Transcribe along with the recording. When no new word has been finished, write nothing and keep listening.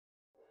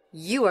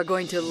You are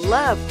going to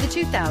love the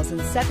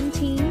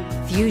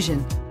 2017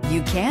 Fusion.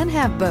 You can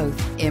have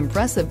both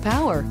impressive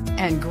power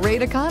and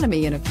great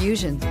economy in a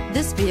Fusion.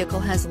 This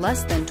vehicle has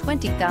less than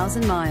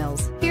 20,000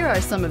 miles. Here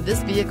are some of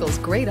this vehicle's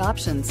great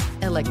options: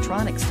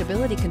 electronic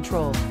stability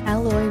control,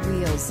 alloy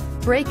wheels,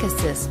 brake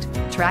assist,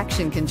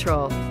 traction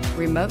control,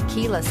 remote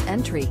keyless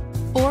entry,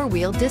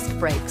 four-wheel disc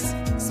brakes,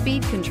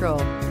 speed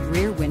control,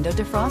 rear window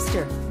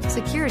defroster,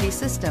 security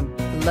system,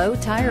 low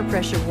tire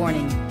pressure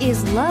warning.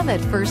 Is love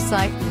at first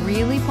sight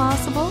really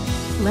possible?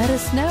 Let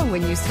us know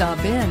when you stop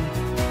in.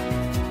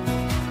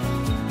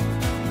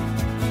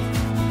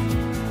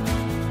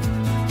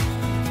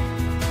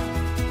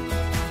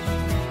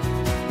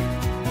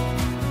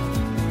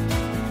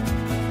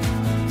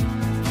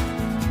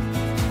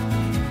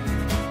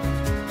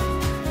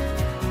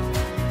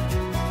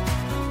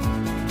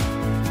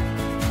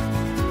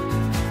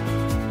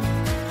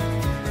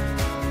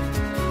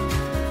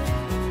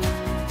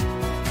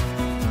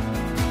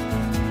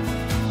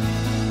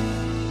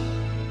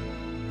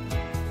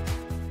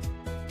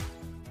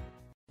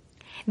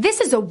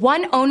 This is a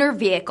one-owner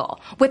vehicle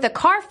with a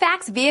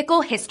Carfax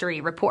Vehicle History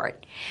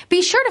Report.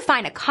 Be sure to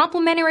find a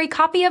complimentary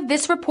copy of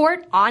this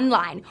report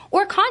online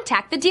or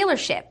contact the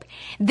dealership.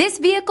 This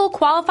vehicle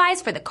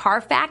qualifies for the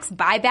Carfax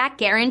Buyback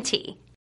Guarantee.